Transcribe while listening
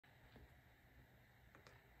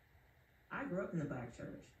I grew up in the black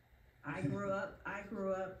church. I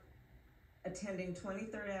grew up attending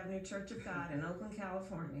 23rd Avenue Church of God in Oakland,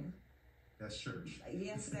 California. That's church.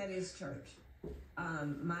 Yes, that is church.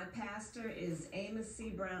 My pastor is Amos C.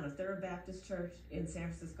 Brown of Third Baptist Church in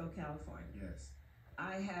San Francisco, California. Yes.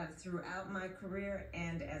 I have throughout my career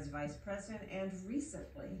and as vice president and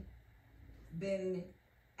recently been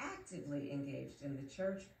actively engaged in the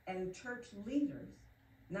church and church leaders,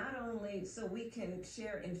 not only so we can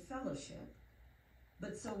share in fellowship,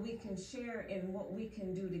 but so we can share in what we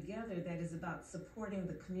can do together that is about supporting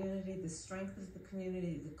the community, the strength of the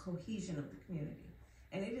community, the cohesion of the community.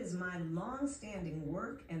 And it is my long-standing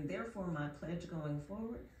work and therefore my pledge going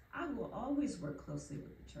forward. I will always work closely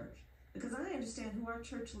with the church because I understand who our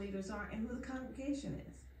church leaders are and who the congregation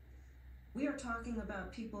is. We are talking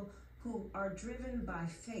about people who are driven by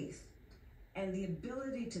faith and the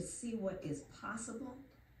ability to see what is possible.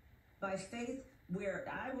 By faith, where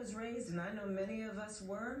I was raised, and I know many of us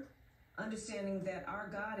were, understanding that our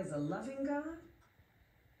God is a loving God,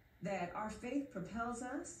 that our faith propels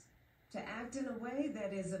us to act in a way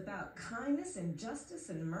that is about kindness and justice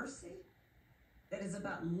and mercy, that is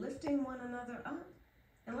about lifting one another up.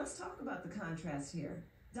 And let's talk about the contrast here.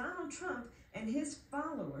 Donald Trump and his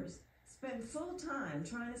followers spend full time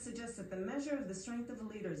trying to suggest that the measure of the strength of a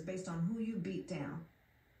leader is based on who you beat down,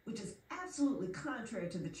 which is absolutely contrary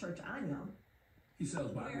to the church I know. He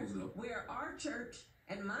sells Bibles, though. Where our church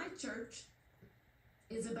and my church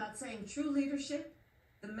is about saying true leadership,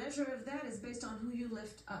 the measure of that is based on who you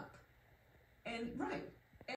lift up. And right,